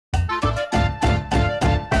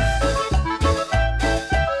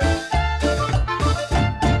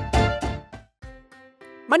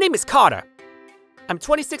My name is Carter. I'm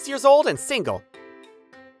 26 years old and single.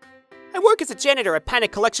 I work as a janitor at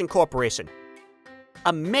Panic Collection Corporation,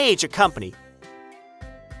 a major company.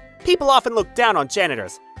 People often look down on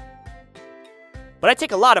janitors, but I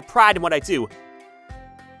take a lot of pride in what I do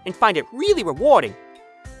and find it really rewarding.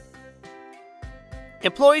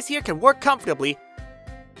 Employees here can work comfortably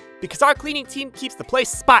because our cleaning team keeps the place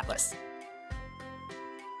spotless.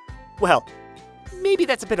 Well, maybe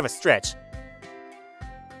that's a bit of a stretch,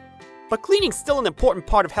 but cleaning's still an important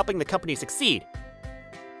part of helping the company succeed.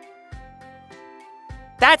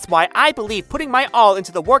 That's why I believe putting my all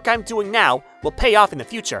into the work I'm doing now will pay off in the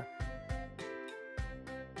future.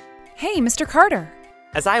 Hey, Mr. Carter.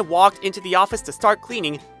 As I walked into the office to start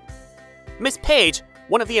cleaning, Miss Page,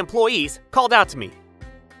 one of the employees, called out to me.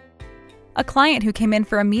 A client who came in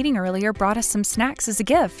for a meeting earlier brought us some snacks as a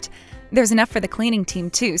gift. There's enough for the cleaning team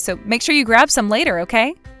too, so make sure you grab some later,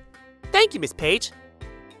 okay? Thank you, Miss Page.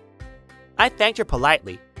 I thanked her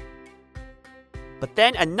politely. But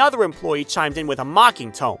then another employee chimed in with a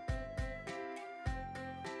mocking tone.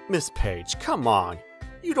 Miss Page, come on.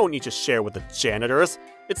 You don't need to share with the janitors.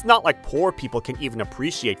 It's not like poor people can even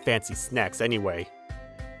appreciate fancy snacks anyway.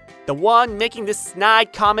 The one making this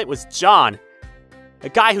snide comment was John, a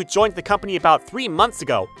guy who joined the company about 3 months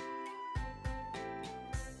ago.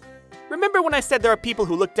 Remember when I said there are people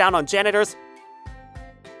who look down on janitors?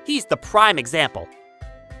 He's the prime example.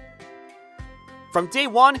 From day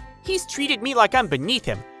one, he's treated me like I'm beneath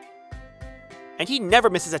him. And he never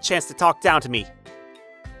misses a chance to talk down to me.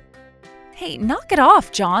 Hey, knock it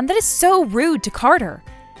off, John. That is so rude to Carter.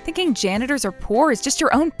 Thinking janitors are poor is just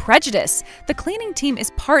your own prejudice. The cleaning team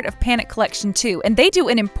is part of Panic Collection too, and they do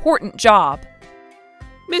an important job.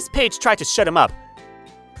 Miss Page tried to shut him up.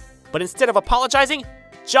 But instead of apologizing,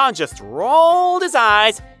 John just rolled his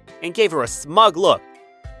eyes and gave her a smug look.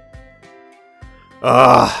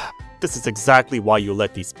 This is exactly why you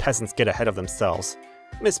let these peasants get ahead of themselves.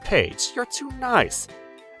 Miss Page, you're too nice.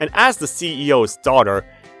 And as the CEO's daughter,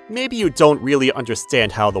 maybe you don't really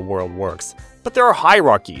understand how the world works, but there are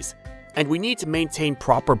hierarchies, and we need to maintain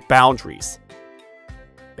proper boundaries.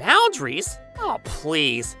 Boundaries? Oh,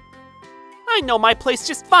 please. I know my place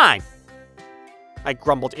just fine. I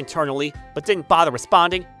grumbled internally, but didn't bother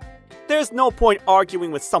responding. There's no point arguing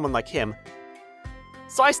with someone like him.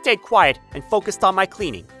 So I stayed quiet and focused on my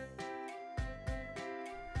cleaning.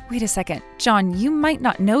 Wait a second. John, you might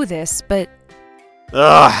not know this, but...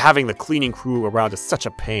 Having the cleaning crew around is such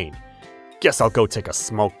a pain. Guess I'll go take a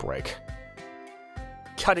smoke break.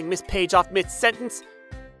 Cutting Miss Page off mid-sentence,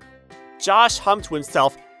 Josh hummed to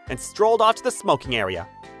himself and strolled off to the smoking area.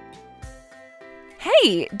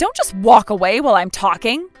 Hey, don't just walk away while I'm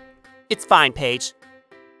talking. It's fine, Paige.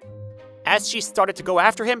 As she started to go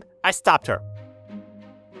after him, I stopped her.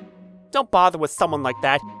 Don't bother with someone like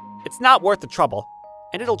that. It's not worth the trouble,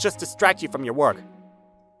 and it'll just distract you from your work.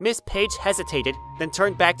 Miss Page hesitated, then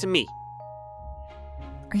turned back to me.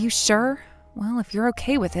 Are you sure? Well, if you're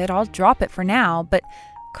okay with it, I'll drop it for now, but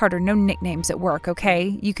Carter, no nicknames at work,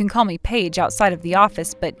 okay? You can call me Paige outside of the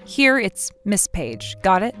office, but here it's Miss Page.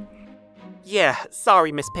 Got it? Yeah,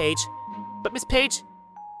 sorry, Miss Page. But Miss Page,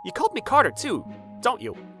 you called me Carter too, don't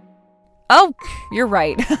you? Oh, you're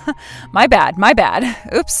right. My bad.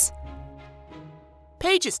 Oops.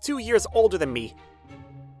 Paige is 2 years older than me,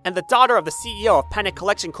 and the daughter of the CEO of Panic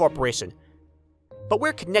Collection Corporation. But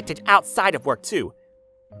we're connected outside of work too.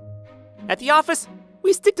 At the office,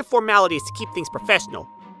 we stick to formalities to keep things professional.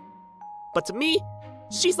 But to me,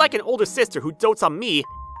 she's like an older sister who dotes on me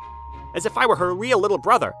as if I were her real little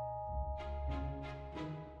brother.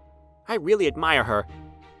 I really admire her.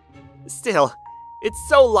 Still, it's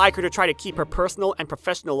so like her to try to keep her personal and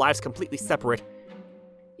professional lives completely separate,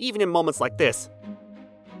 even in moments like this.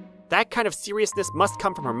 That kind of seriousness must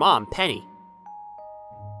come from her mom, Penny.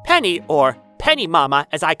 Penny, or Penny Mama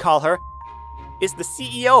as I call her, is the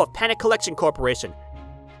CEO of Panic Collection Corporation,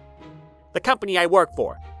 the company I work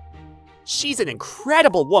for. She's an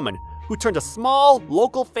incredible woman who turned a small,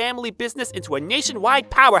 local family business into a nationwide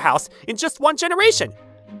powerhouse in just 1 generation.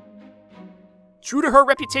 True to her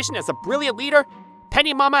reputation as a brilliant leader,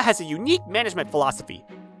 Penny Mama has a unique management philosophy.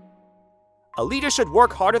 A leader should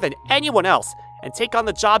work harder than anyone else and take on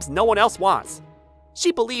the jobs no one else wants.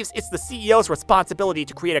 She believes it's the CEO's responsibility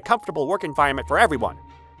to create a comfortable work environment for everyone.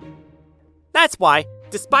 That's why,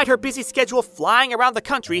 despite her busy schedule flying around the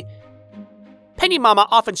country, Penny Mama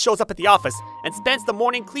often shows up at the office and spends the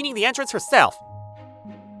morning cleaning the entrance herself.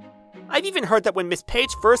 I've even heard that when Miss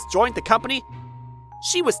Page first joined the company,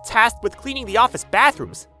 she was tasked with cleaning the office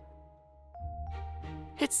bathrooms.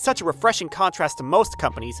 It's such a refreshing contrast to most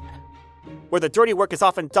companies, where the dirty work is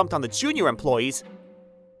often dumped on the junior employees,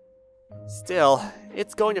 Still,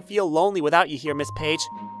 it's going to feel lonely without you here, Miss Page.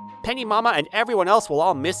 Penny Mama and everyone else will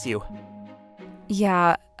all miss you.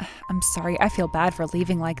 Yeah, I'm sorry. I feel bad for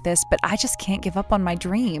leaving like this, but I just can't give up on my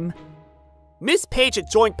dream. Miss Page had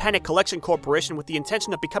joined Panic Collection Corporation with the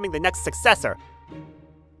intention of becoming the next successor.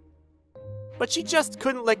 But she just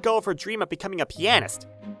couldn't let go of her dream of becoming a pianist.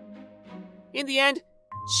 In the end,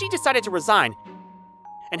 she decided to resign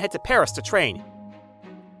and head to Paris to train.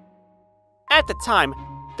 At the time,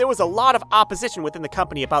 there was a lot of opposition within the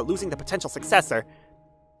company about losing the potential successor,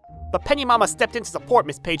 but Penny Mama stepped in to support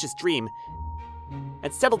Miss Page's dream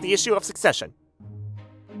and settled the issue of succession.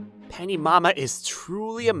 Penny Mama is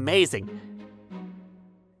truly amazing.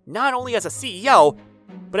 Not only as a CEO,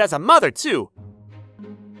 but as a mother too.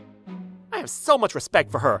 I have so much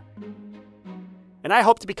respect for her, and I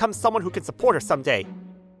hope to become someone who can support her someday.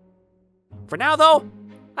 For now though,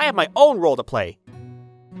 I have my own role to play.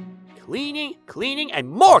 Cleaning, and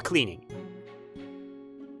more cleaning.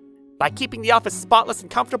 By keeping the office spotless and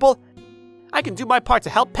comfortable, I can do my part to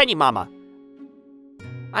help Penny Mama.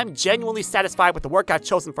 I'm genuinely satisfied with the work I've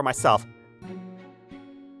chosen for myself.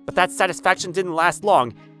 But that satisfaction didn't last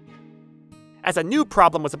long, as a new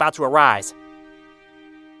problem was about to arise.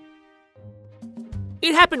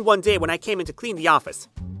 It happened one day when I came in to clean the office.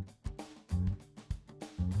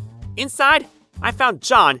 Inside, I found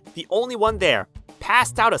John, the only one there,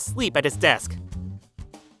 passed out asleep at his desk.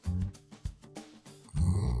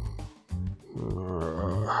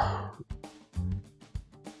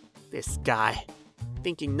 This guy,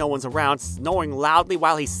 thinking no one's around, snoring loudly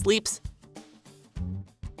while he sleeps.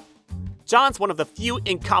 John's one of the few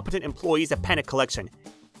incompetent employees at Panic Collection.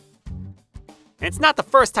 And it's not the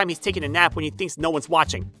first time he's taken a nap when he thinks no one's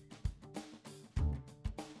watching.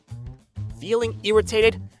 Feeling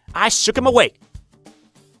irritated, I shook him awake.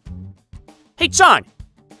 Hey, John!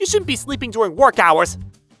 You shouldn't be sleeping during work hours!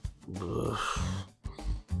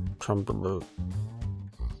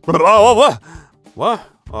 What?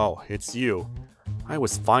 Oh, it's you. I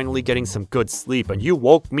was finally getting some good sleep and you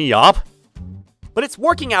woke me up? But it's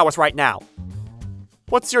working hours right now.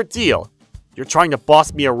 What's your deal? You're trying to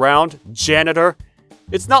boss me around, janitor?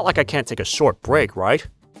 It's not like I can't take a short break, right?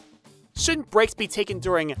 Shouldn't breaks be taken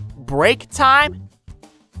during break time?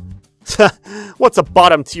 What's a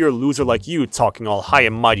bottom-tier loser like you talking all high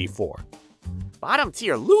and mighty for?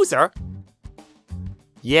 Bottom-tier loser?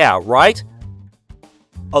 Yeah, right?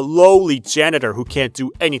 A lowly janitor who can't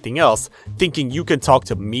do anything else, thinking you can talk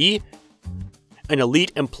to me? An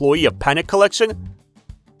elite employee of Panic Collection?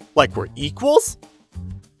 Like we're equals?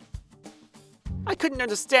 I couldn't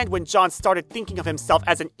understand when John started thinking of himself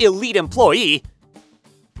as an elite employee.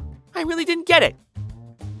 I really didn't get it.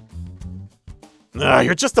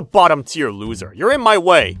 You're just a bottom-tier loser. You're in my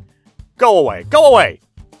way. Go away, go away.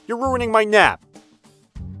 You're ruining my nap.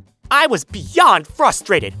 I was beyond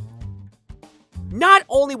frustrated. Not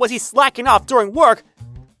only was he slacking off during work,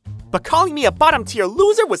 but calling me a bottom-tier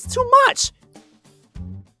loser was too much.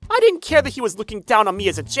 I didn't care that he was looking down on me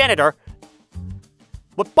as a janitor.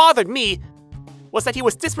 What bothered me was that he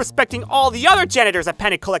was disrespecting all the other janitors at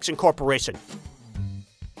Panic Collection Corporation.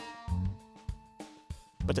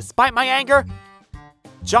 But despite my anger,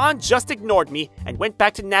 John just ignored me and went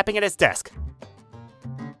back to napping at his desk.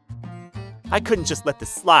 I couldn't just let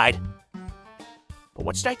this slide. But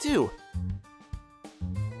what should I do?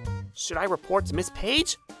 Should I report to Miss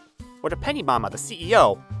Page? Or to Penny Mama, the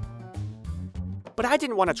CEO? But I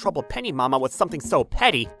didn't want to trouble Penny Mama with something so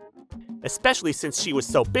petty, especially since she was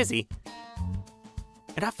so busy.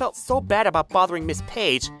 And I felt so bad about bothering Miss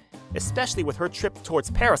Page, especially with her trip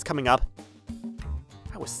towards Paris coming up.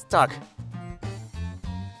 I was stuck.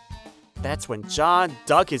 That's when John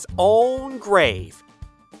dug his own grave.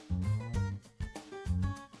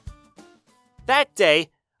 That day,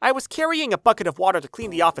 I was carrying a bucket of water to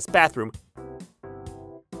clean the office bathroom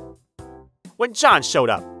when John showed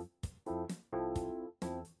up.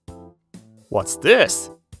 What's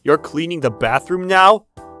this? You're cleaning the bathroom now?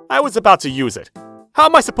 I was about to use it. How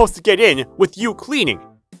am I supposed to get in with you cleaning?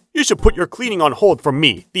 You should put your cleaning on hold for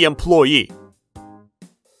me, the employee.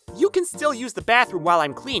 You can still use the bathroom while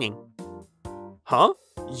I'm cleaning. Huh?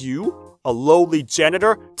 You? A lowly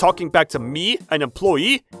janitor talking back to me, an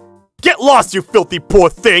employee? Get lost, you filthy poor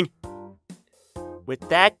thing! With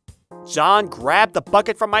that, John grabbed the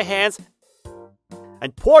bucket from my hands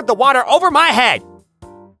and poured the water over my head.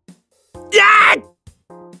 Yeah!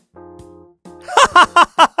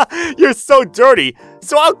 You're so dirty,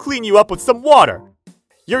 so I'll clean you up with some water.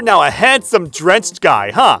 You're now a handsome, drenched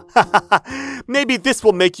guy, huh? Maybe this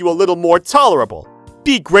will make you a little more tolerable.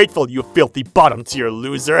 Be grateful, you filthy bottom-tier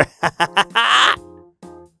loser.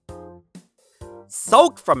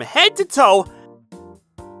 soaked from head to toe,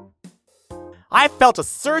 I felt a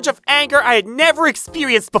surge of anger I had never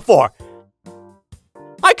experienced before.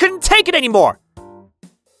 I couldn't take it anymore.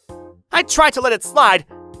 I tried to let it slide,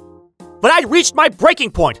 but I'd reached my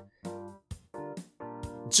breaking point.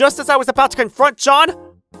 Just as I was about to confront John,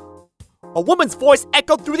 a woman's voice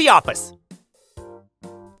echoed through the office.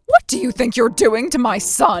 What do you think you're doing to my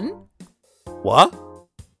son? What?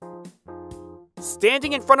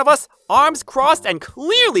 Standing in front of us, arms crossed and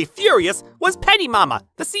clearly furious, was Penny Mama,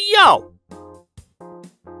 the CEO.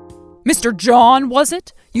 Mr. John, was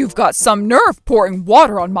it? You've got some nerve pouring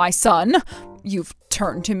water on my son. You've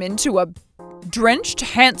turned him into a drenched,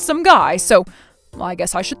 handsome guy, so I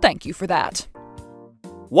guess I should thank you for that.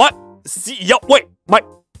 What? CEO? Wait,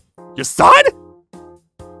 your son?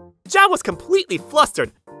 John was completely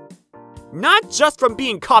flustered. Not just from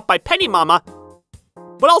being caught by Penny Mama,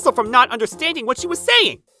 but also from not understanding what she was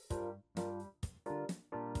saying.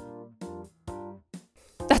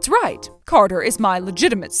 That's right. Carter is my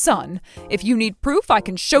legitimate son. If you need proof, I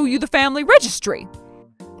can show you the family registry.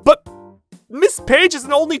 But Miss Page is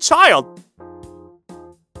an only child.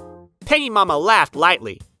 Penny Mama laughed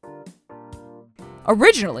lightly.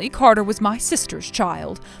 Originally, Carter was my sister's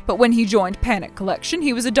child, but when he joined Panic Collection,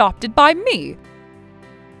 he was adopted by me.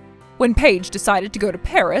 When Paige decided to go to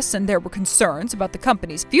Paris and there were concerns about the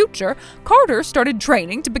company's future, Carter started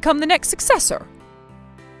training to become the next successor.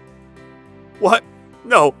 What?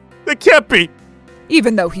 No, it can't be.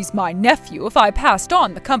 Even though he's my nephew, if I passed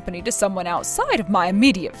on the company to someone outside of my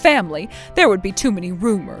immediate family, there would be too many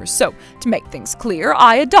rumors. So, to make things clear,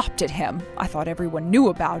 I adopted him. I thought everyone knew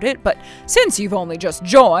about it, but since you've only just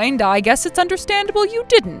joined, I guess it's understandable you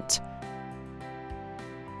didn't.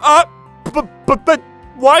 But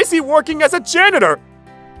why is he working as a janitor?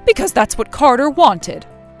 Because that's what Carter wanted.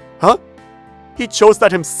 Huh? He chose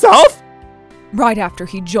that himself? Right after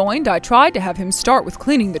he joined, I tried to have him start with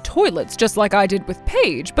cleaning the toilets just like I did with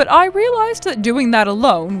Paige, but I realized that doing that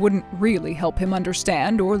alone wouldn't really help him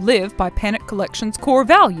understand or live by Panic Collection's core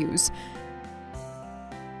values.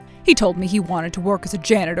 He told me he wanted to work as a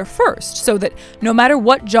janitor first, so that no matter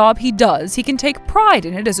what job he does, he can take pride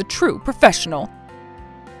in it as a true professional.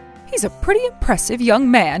 He's a pretty impressive young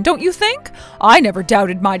man, don't you think? I never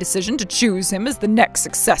doubted my decision to choose him as the next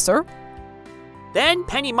successor. Then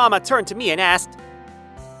Penny Mama turned to me and asked,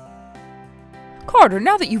 Carter,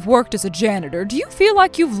 now that you've worked as a janitor, do you feel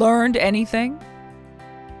like you've learned anything?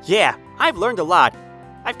 Yeah, I've learned a lot.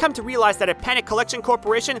 I've come to realize that at Panic Collection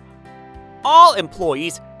Corporation, all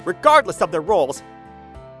employees, regardless of their roles,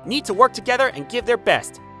 need to work together and give their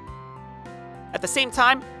best. At the same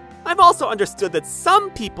time, I've also understood that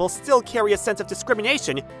some people still carry a sense of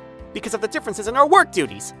discrimination because of the differences in our work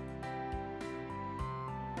duties.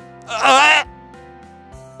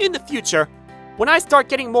 In the future, when I start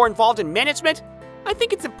getting more involved in management, I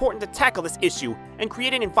think it's important to tackle this issue and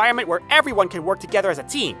create an environment where everyone can work together as a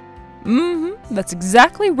team. That's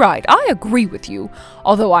exactly right. I agree with you.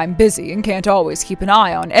 Although I'm busy and can't always keep an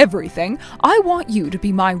eye on everything, I want you to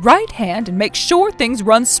be my right hand and make sure things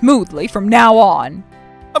run smoothly from now on.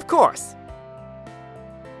 Of course.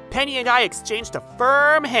 Penny and I exchanged a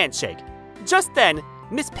firm handshake. Just then,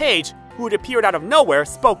 Miss Page, who had appeared out of nowhere,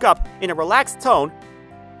 spoke up in a relaxed tone.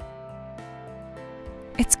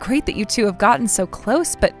 It's great that you two have gotten so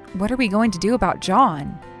close, but what are we going to do about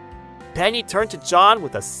John? Penny turned to John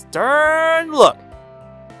with a stern look.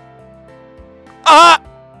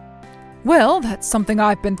 Well, that's something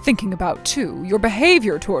I've been thinking about too. Your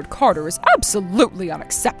behavior toward Carter is absolutely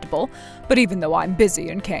unacceptable. But even though I'm busy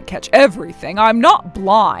and can't catch everything, I'm not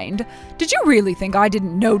blind. Did you really think I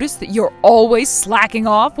didn't notice that you're always slacking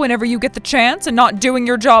off whenever you get the chance and not doing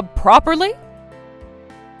your job properly?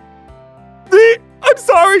 I'm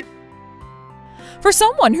sorry. For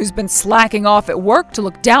someone who's been slacking off at work to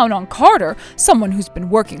look down on Carter, someone who's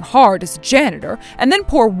been working hard as a janitor, and then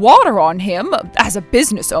pour water on him as a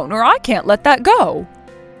business owner, I can't let that go.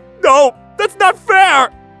 No, that's not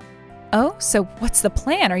fair. Oh, so what's the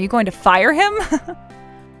plan? Are you going to fire him?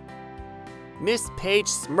 Miss Page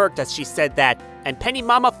smirked as she said that, and Penny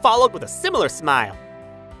Mama followed with a similar smile.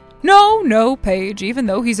 No, Paige, even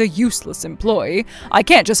though he's a useless employee, I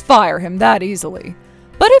can't just fire him that easily.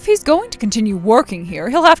 But if he's going to continue working here,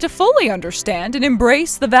 he'll have to fully understand and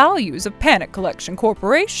embrace the values of Panic Collection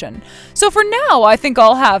Corporation. So for now, I think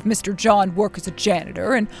I'll have Mr. John work as a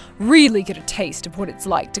janitor and really get a taste of what it's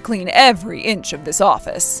like to clean every inch of this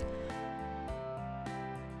office.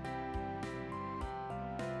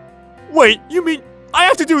 Wait, you mean I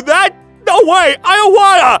have to do that? No way, I don't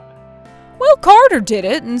wanna! Well, Carter did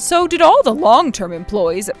it, and so did all the long-term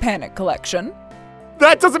employees at Panic Collection.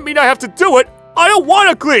 That doesn't mean I have to do it! I don't want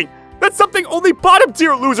to clean! That's something only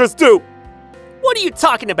bottom-tier losers do! What are you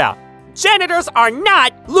talking about? Janitors are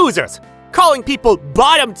not losers! Calling people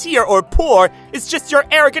bottom-tier or poor is just your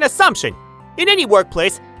arrogant assumption. In any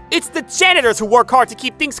workplace, it's the janitors who work hard to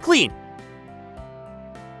keep things clean,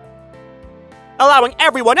 allowing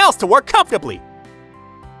everyone else to work comfortably.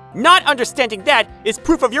 Not understanding that is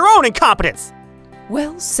proof of your own incompetence!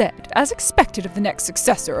 Well said, as expected of the next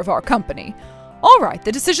successor of our company. All right,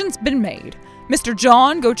 the decision's been made. Mr.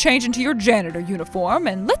 John, go change into your janitor uniform,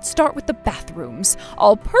 and let's start with the bathrooms.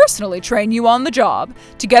 I'll personally train you on the job.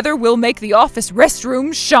 Together, we'll make the office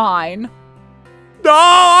restroom shine. No,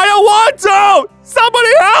 I don't want to! Somebody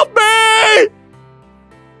help me!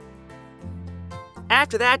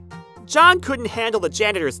 After that, John couldn't handle the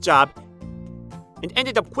janitor's job and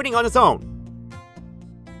ended up quitting on his own.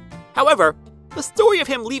 However, the story of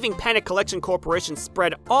him leaving Panic Collection Corporation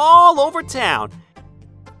spread all over town,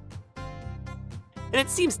 and it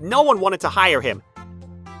seems no one wanted to hire him.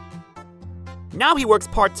 Now he works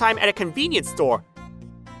part-time at a convenience store,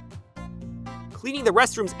 cleaning the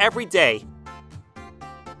restrooms every day.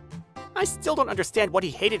 I still don't understand what he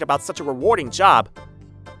hated about such a rewarding job.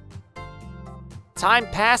 Time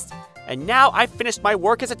passed, and now I've finished my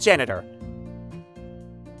work as a janitor.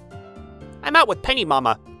 I'm out with Penny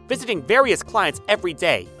Mama, visiting various clients every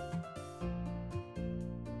day.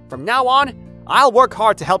 From now on, I'll work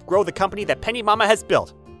hard to help grow the company that Penny Mama has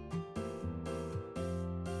built.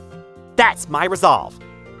 That's my resolve.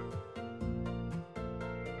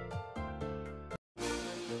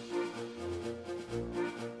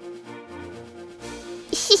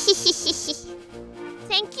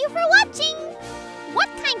 Thank you for watching! What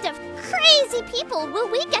kind of crazy people will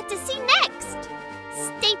we get to see next?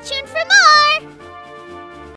 Stay tuned for more!